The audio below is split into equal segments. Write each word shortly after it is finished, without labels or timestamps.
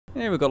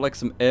Here we've got like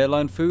some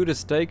airline food, a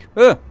steak.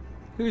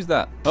 Who's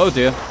that? Oh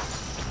dear.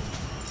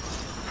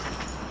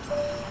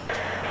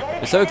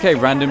 It's okay,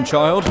 random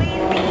child.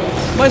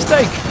 My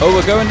steak! Oh,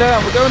 we're going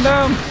down, we're going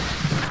down!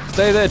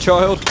 Stay there,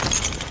 child.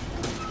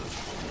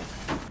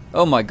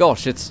 Oh my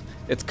gosh, it's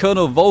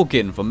Colonel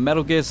Volgin from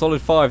Metal Gear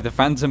Solid 5, The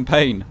Phantom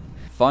Pain.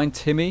 Find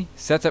Timmy,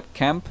 set up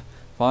camp,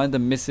 find the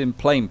missing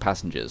plane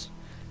passengers.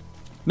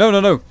 No, no,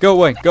 no, go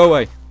away, go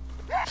away.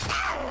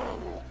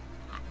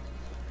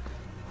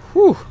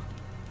 Whew.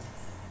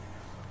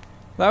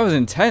 That was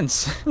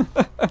intense.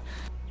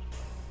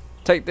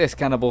 Take this,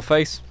 cannibal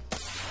face.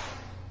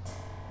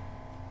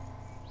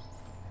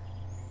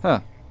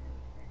 Huh.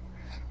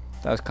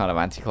 That was kind of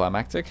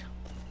anticlimactic.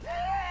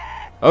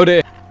 Oh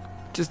dear.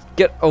 Just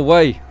get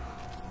away.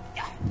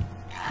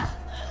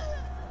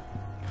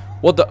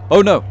 What the?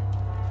 Oh no.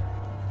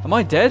 Am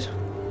I dead?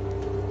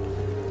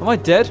 Am I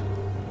dead?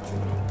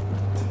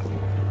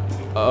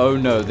 Oh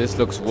no, this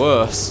looks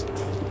worse.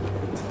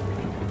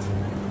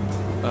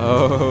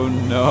 Oh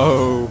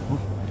no.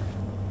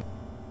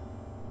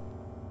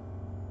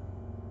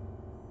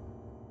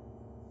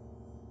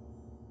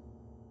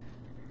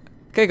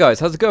 Okay guys,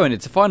 how's it going?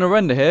 It's a final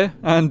render here,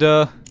 and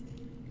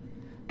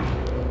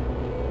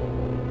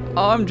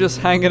I'm just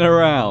hanging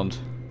around.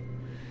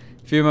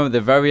 If you remember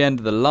the very end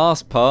of the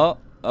last part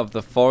of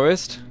the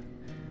forest,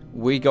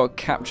 we got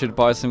captured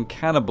by some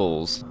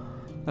cannibals.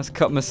 Let's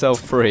cut myself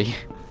free.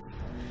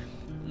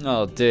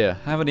 Oh dear,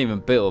 I haven't even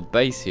built a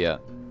base yet.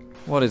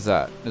 What is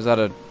that? Is that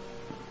a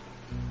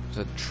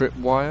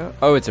tripwire?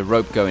 Oh, it's a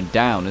rope going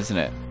down, isn't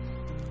it?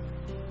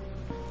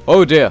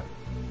 Oh dear,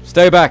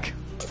 stay back.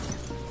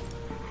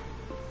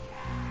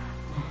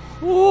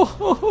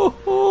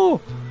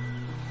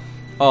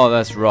 Oh,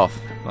 that's rough.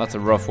 That's a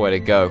rough way to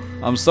go.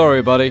 I'm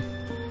sorry, buddy.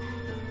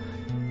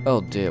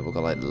 Oh dear, we've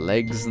got like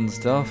legs and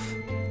stuff.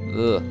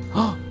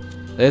 Ugh.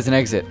 There's an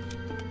exit.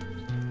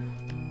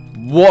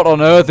 What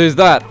on earth is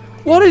that?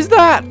 What is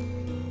that?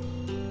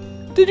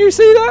 Did you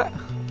see that?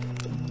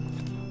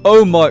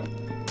 Oh my.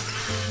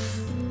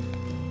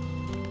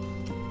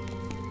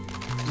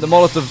 The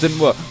Molotov didn't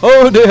work.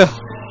 Oh dear.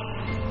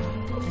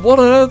 What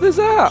on earth is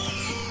that?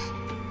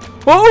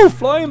 Whoa,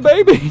 flying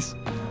babies!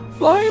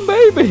 Flying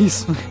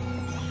babies!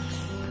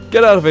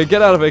 Get out of here,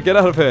 get out of here, get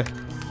out of here.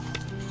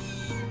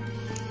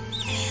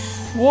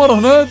 What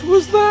on earth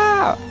was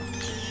that?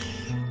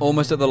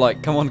 Almost at the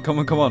light. Come on, come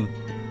on, come on.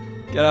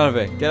 Get out of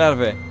here, get out of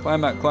here.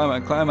 Climb out, climb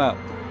out, climb out.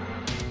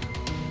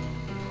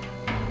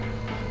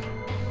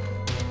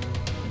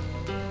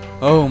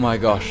 Oh my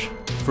gosh.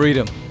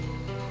 Freedom.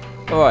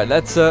 Alright,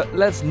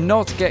 let's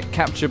not get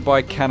captured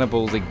by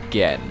cannibals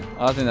again.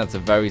 I think that's a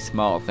very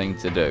smart thing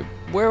to do.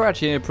 We're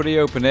actually in a pretty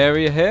open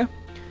area here,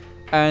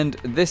 and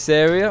this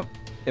area,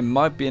 it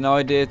might be an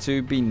idea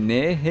to be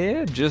near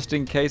here, just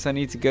in case I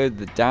need to go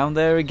down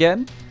there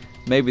again.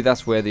 Maybe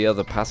that's where the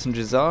other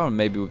passengers are, and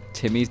maybe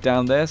Timmy's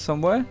down there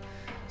somewhere.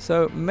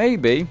 So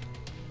maybe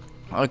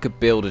I could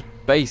build a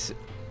base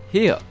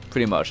here,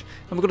 pretty much.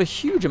 And we've got a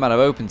huge amount of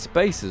open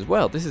space as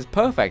well. This is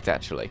perfect,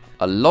 actually.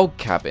 A log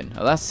cabin.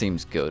 Oh, that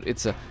seems good.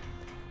 It's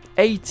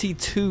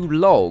 82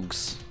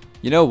 logs.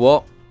 You know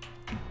what?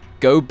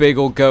 Go big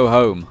or go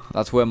home.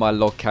 That's where my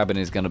log cabin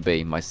is going to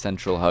be, my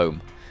central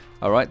home.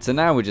 Alright, so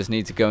now we just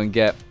need to go and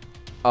get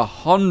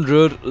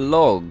 100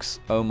 logs.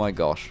 Oh my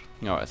gosh.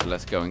 Alright, so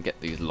let's go and get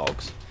these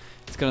logs.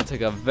 It's going to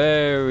take a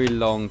very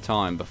long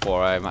time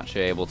before I'm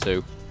actually able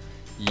to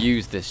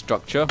use this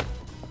structure.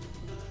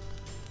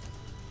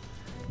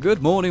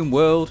 Good morning,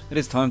 world. It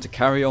is time to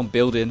carry on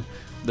building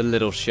the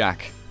little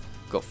shack.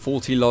 Got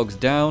 40 logs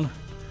down,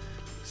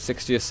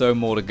 60 or so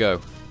more to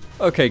go.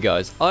 Okay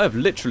guys, I have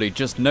literally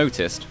just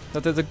noticed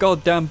that there's a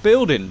goddamn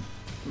building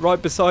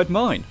right beside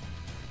mine.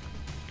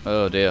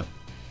 Oh dear.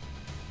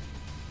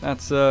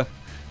 That's not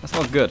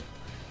good.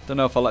 Don't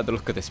know if I like the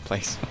look of this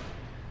place.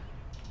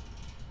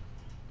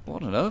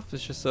 What on earth?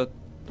 It's just a...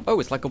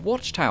 Oh, it's like a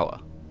watchtower.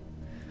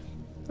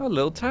 A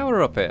little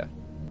tower up here.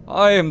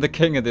 I am the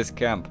king of this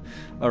camp.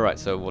 Alright,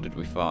 so what did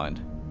we find?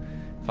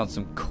 Found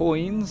some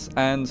coins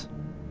and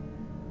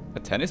a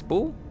tennis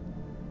ball?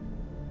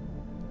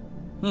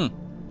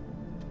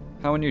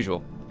 How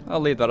unusual. I'll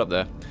leave that up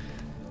there.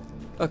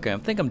 Okay, I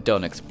think I'm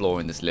done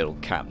exploring this little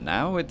camp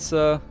now. It's,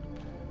 there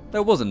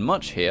wasn't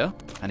much here.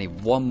 I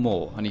need one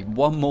more. I need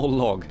one more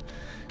log.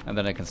 And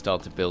then I can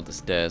start to build the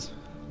stairs.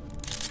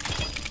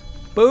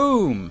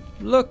 Boom!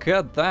 Look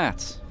at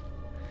that.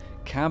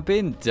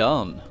 Camping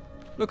done.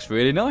 Looks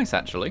really nice,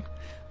 actually.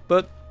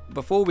 But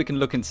before we can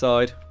look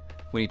inside,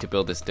 we need to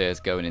build the stairs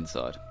going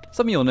inside.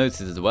 Something you'll notice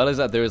as well is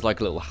that there is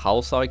like a little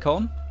house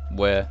icon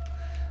where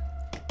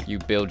you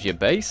build your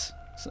base.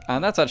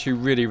 And that's actually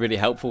really, really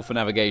helpful for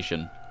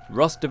navigation.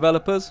 Rust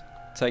developers,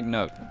 take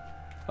note.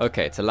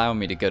 Okay, it's allowing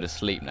me to go to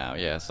sleep now.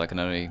 Yes, I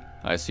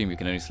assume you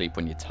can only sleep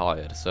when you're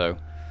tired. So,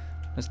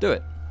 let's do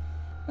it.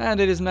 And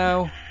it is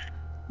now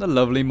the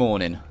lovely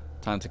morning.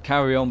 Time to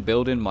carry on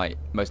building my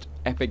most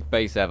epic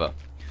base ever.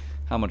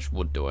 How much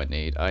wood do I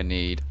need? I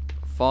need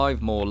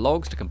 5 more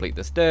logs to complete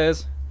the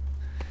stairs.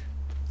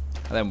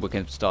 And then we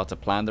can start to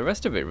plan the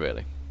rest of it,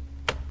 really.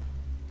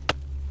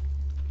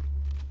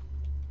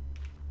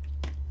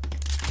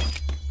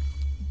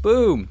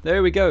 Boom!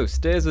 There we go.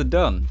 Stairs are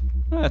done.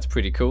 Oh, that's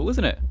pretty cool,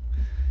 isn't it?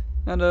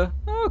 And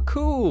oh,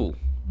 cool.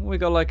 We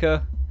got like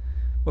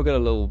we got a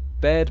little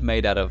bed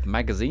made out of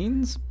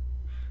magazines.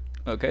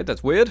 Okay,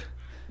 that's weird.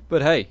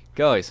 But hey,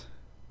 guys,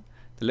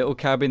 the little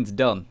cabin's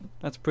done.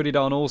 That's pretty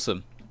darn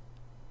awesome.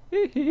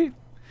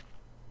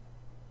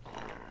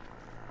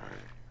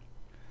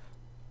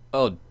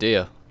 Oh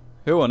dear.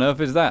 Who on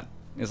earth is that?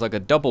 It's like a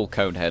double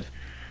cone head.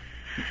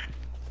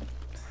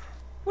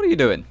 What are you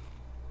doing?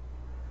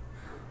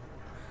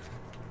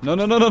 No,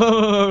 no, no, no, no,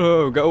 no, no,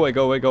 no. Go away,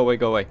 go away, go away,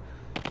 go away.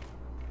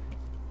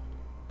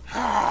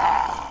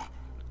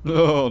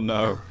 Oh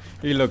no.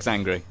 He looks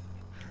angry.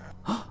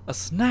 A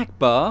snack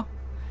bar?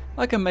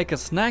 I can make a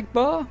snack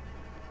bar?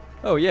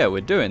 Oh yeah,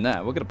 we're doing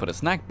that. We're gonna put a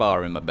snack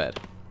bar in my bed.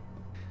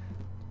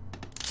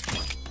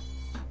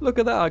 Look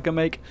at that, I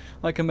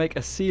can make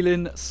a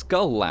ceiling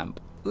skull lamp.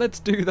 Let's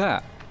do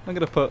that. I'm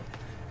gonna put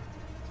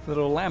a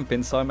little lamp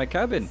inside my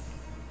cabin.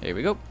 Here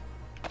we go.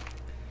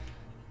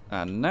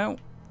 And now,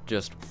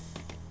 just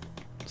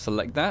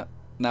select that.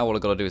 Now all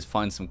I've got to do is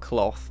find some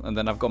cloth, and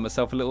then I've got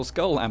myself a little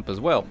skull lamp as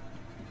well.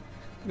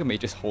 Look at me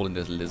just holding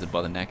this lizard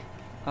by the neck.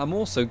 I'm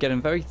also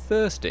getting very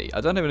thirsty.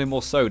 I don't have any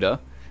more soda.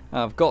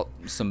 I've got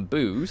some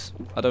booze.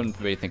 I don't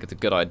really think it's a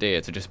good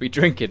idea to just be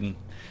drinking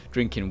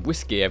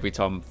whiskey every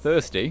time I'm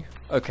thirsty.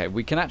 Okay,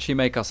 we can actually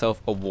make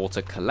ourselves a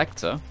water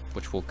collector,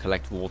 which will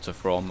collect water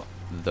from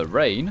the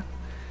rain.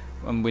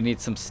 And we need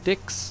some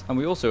sticks, and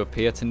we also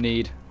appear to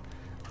need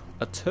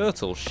a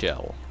turtle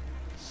shell.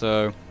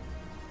 So,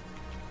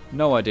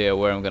 no idea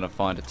where I'm going to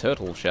find a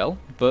turtle shell,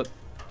 but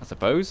I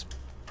suppose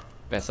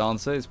best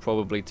answer is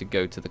probably to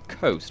go to the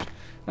coast.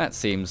 That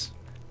seems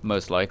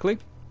most likely.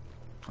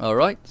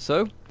 Alright,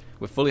 so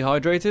we're fully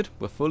hydrated,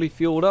 we're fully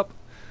fueled up.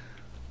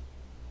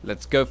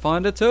 Let's go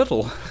find a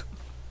turtle.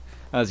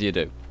 As you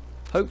do.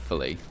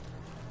 Hopefully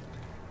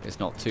it's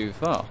not too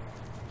far.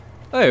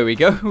 There we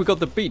go, we got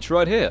the beach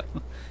right here.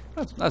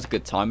 That's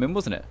good timing,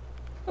 wasn't it?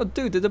 Oh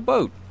dude, there's a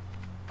boat.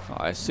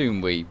 I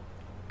assume we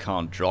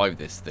can't drive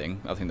this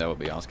thing. I think that would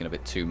be asking a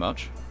bit too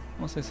much.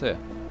 What's this here?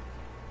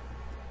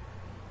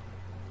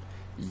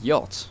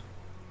 Yacht.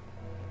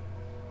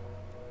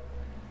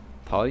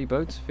 Party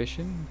boats,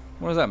 fishing?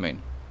 What does that mean?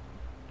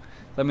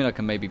 Does that mean I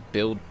can maybe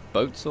build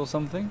boats or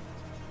something?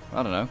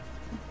 I don't know.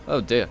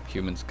 Oh dear,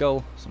 human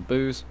skull, some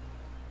booze.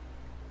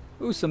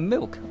 Ooh, some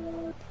milk.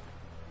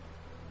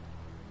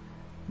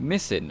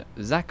 Missing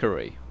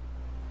Zachary.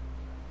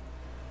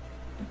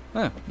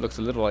 Oh, looks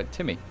a little like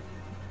Timmy.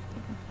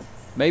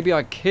 Maybe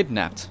I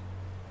kidnapped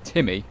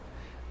Timmy,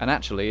 and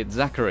actually it's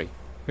Zachary.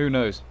 Who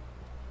knows?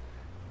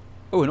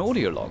 Oh, an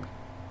audio log.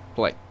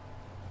 Play.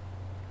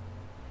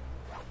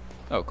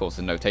 Oh, of course,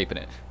 there's no tape in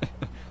it.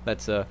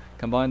 Let's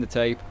combine the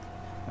tape.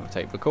 Have a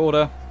tape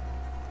recorder.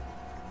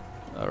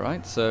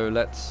 Alright, so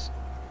let's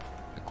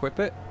equip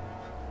it.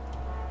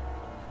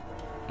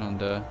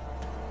 And, oh,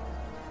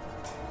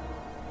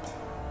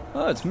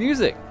 it's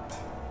music!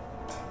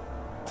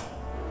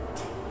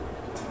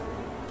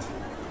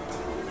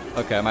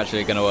 Okay, I'm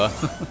actually gonna,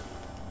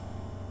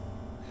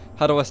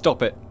 how do I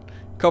stop it?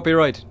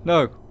 Copyright,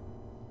 no!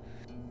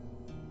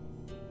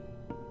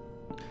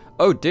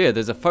 Oh dear,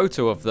 there's a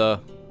photo of the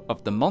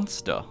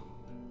monster.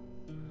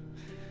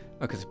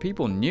 Okay, so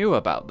people knew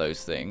about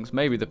those things.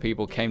 Maybe the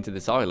people came to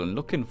this island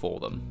looking for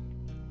them.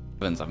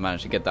 I've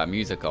managed to get that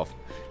music off.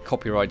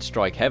 Copyright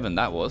strike heaven,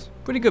 that was.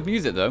 Pretty good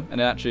music though, and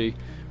it actually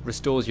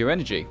restores your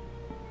energy.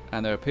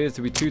 And there appears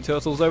to be 2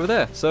 turtles over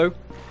there, so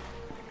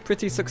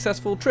pretty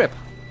successful trip.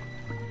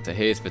 So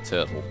here's the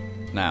turtle.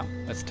 Now,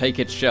 let's take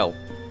its shell.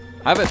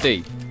 Have it,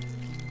 D.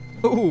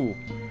 Ooh,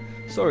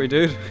 sorry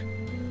dude.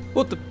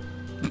 What the...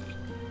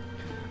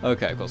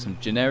 Okay, I've got some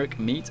generic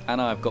meat,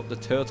 and I've got the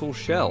turtle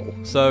shell.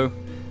 So,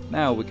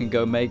 now we can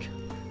go make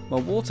my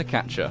water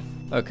catcher.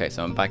 Okay,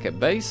 so I'm back at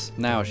base.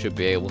 Now I should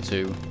be able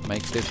to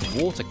make this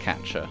water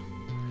catcher.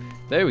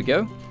 There we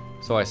go.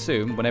 So I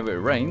assume whenever it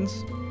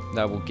rains,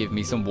 that will give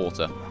me some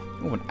water.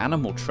 Oh, an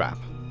animal trap.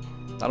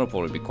 That'll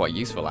probably be quite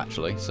useful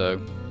actually.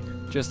 So,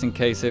 just in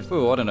case if,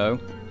 oh, I don't know,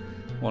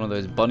 one of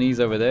those bunnies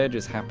over there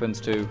just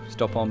happens to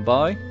stop on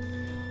by,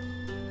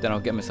 then I'll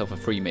get myself a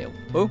free meal.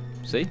 Oh,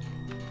 see?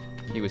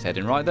 He was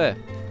heading right there.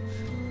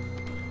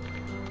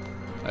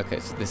 Okay,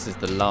 so this is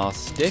the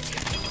last stick.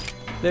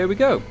 There we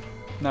go.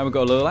 Now we've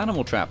got a little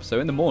animal trap. So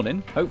in the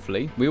morning,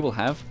 hopefully, we will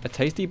have a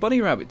tasty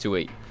bunny rabbit to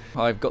eat.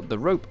 I've got the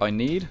rope I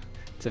need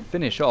to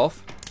finish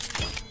off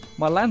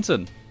my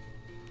lantern.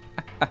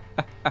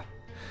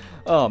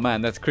 Oh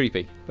man, that's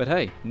creepy. But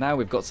hey, now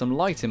we've got some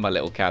light in my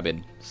little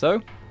cabin.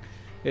 So,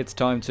 it's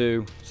time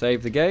to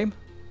save the game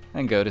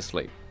and go to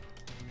sleep.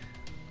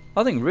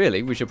 I think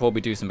really we should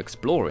probably do some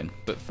exploring.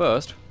 But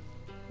first,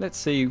 let's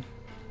see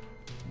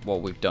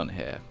what we've done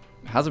here.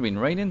 It hasn't been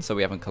raining, so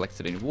we haven't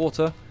collected any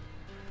water.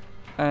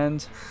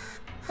 And,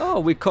 oh,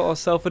 we caught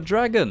ourselves a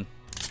dragon.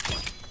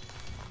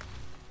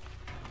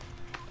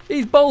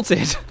 He's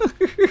bolted.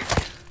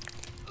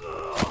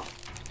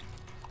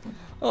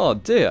 Oh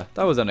dear,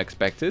 that was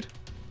unexpected.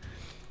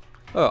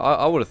 Oh,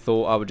 I would have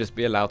thought I would just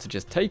be allowed to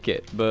just take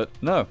it, but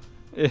no,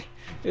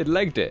 it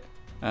legged it.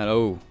 And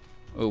oh,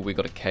 we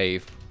got a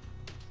cave.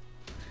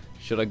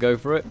 Should I go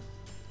for it?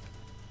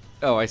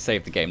 Oh, I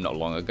saved the game not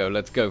long ago.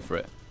 Let's go for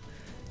it.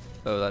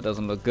 Oh, that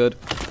doesn't look good.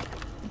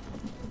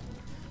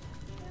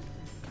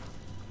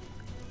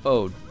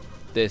 Oh,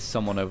 there's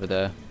someone over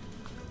there.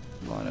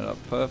 Line it up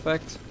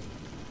perfect.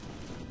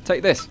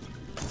 Take this.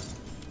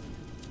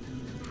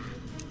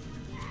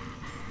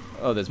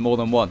 Oh, there's more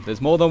than one.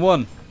 There's more than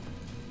one.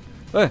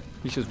 There,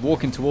 he's just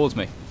walking towards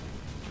me.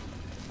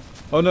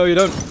 Oh no, you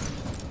don't.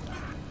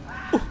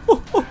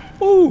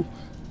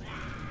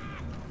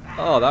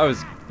 Oh,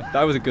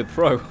 that was a good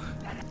throw.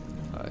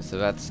 Alright, so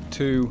that's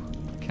 2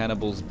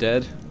 cannibals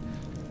dead.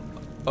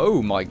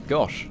 Oh my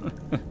gosh.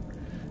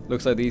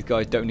 Looks like these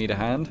guys don't need a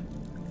hand.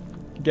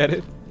 Get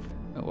it?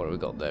 Oh, what have we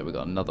got there? We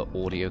got another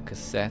audio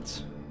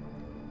cassette.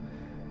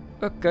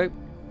 Okay.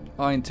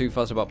 I ain't too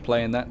fussed about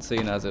playing that,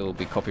 seeing as it will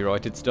be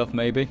copyrighted stuff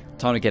maybe.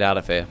 Time to get out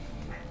of here.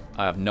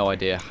 I have no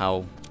idea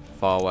how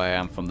far away I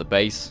am from the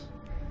base,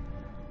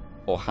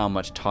 or how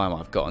much time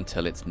I've got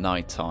until it's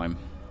night time.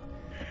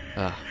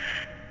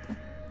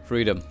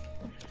 Freedom.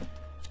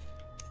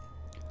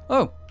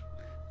 Oh,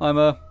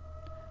 I'm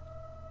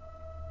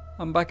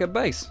back at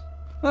base.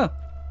 Oh, well,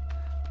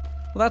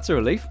 that's a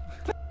relief.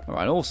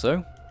 Alright,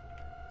 also,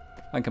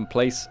 I can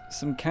place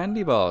some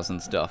candy bars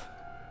and stuff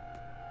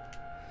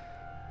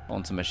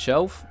onto my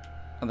shelf,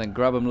 and then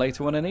grab them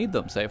later when I need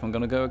them, say if I'm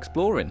going to go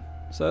exploring.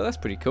 So that's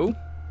pretty cool.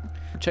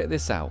 Check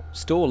this out.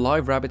 Store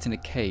live rabbits in a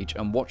cage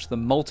and watch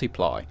them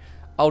multiply.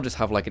 I'll just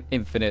have like an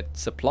infinite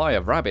supply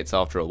of rabbits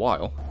after a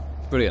while.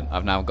 Brilliant.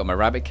 I've now got my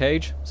rabbit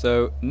cage.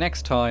 So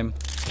next time...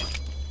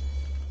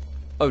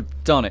 Oh,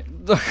 darn it.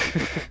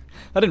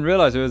 I didn't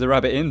realise there was a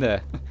rabbit in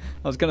there.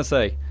 I was going to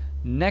say,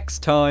 next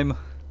time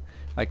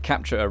I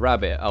capture a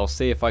rabbit, I'll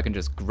see if I can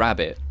just grab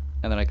it,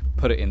 and then I can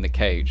put it in the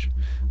cage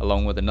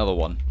along with another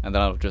one, and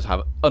then I'll just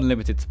have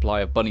unlimited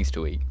supply of bunnies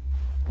to eat.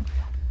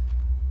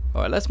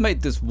 Alright, let's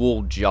make this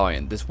wall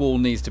giant. This wall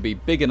needs to be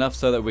big enough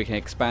so that we can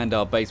expand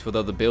our base with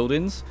other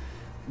buildings,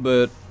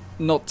 but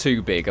not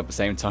too big at the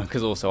same time,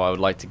 because also I would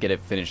like to get it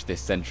finished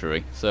this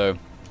century. So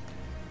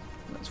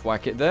let's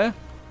whack it there.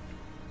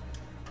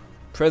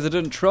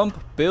 President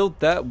Trump, build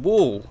that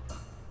wall.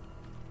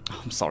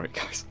 I'm sorry,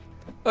 guys.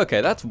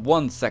 Okay, that's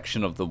one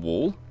section of the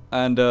wall,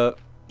 and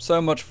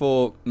so much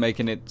for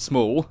making it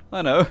small,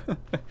 I know.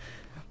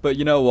 But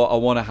you know what, I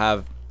want to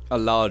have a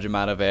large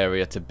amount of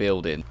area to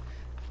build in.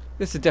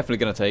 This is definitely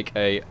going to take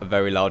a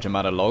very large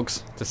amount of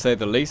logs, to say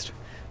the least.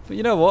 But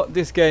you know what,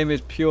 this game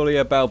is purely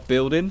about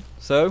building,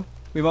 so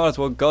we might as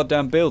well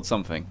goddamn build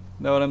something.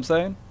 Know what I'm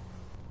saying?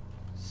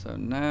 So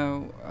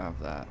now I have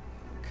that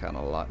kind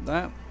of like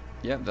that.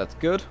 Yep, that's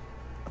good.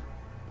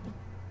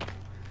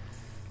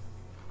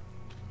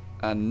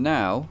 And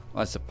now,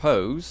 I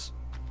suppose,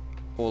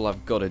 all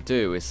I've got to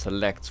do is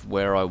select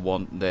where I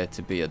want there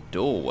to be a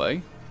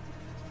doorway.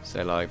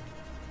 Say like,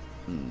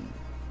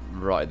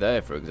 right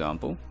there for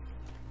example.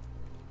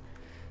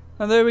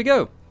 And there we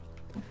go.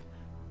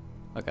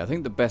 Okay, I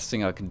think the best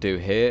thing I can do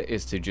here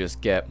is to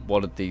just get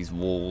one of these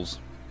walls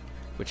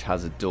which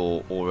has a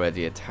door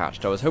already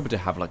attached. I was hoping to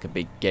have like a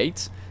big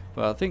gate,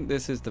 but I think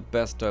this is the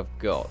best I've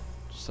got.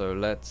 So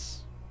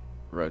let's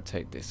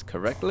rotate this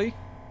correctly.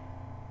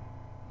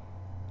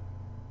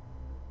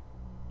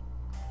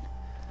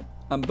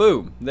 And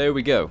boom, there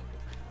we go.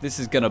 This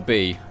is gonna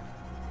be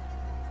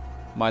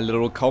my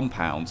little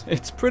compound.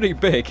 It's pretty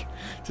big,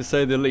 to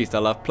say the least.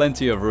 I'll have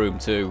plenty of room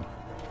to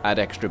add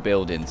extra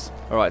buildings.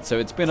 Alright, so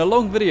it's been a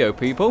long video,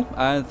 people,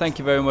 and thank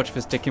you very much for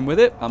sticking with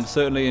it. I'm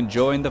certainly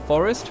enjoying the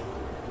forest,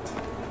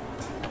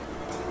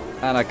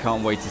 and I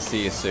can't wait to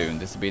see you soon.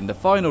 This has been the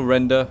final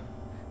render,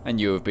 and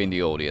you have been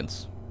the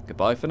audience.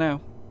 Goodbye for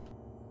now.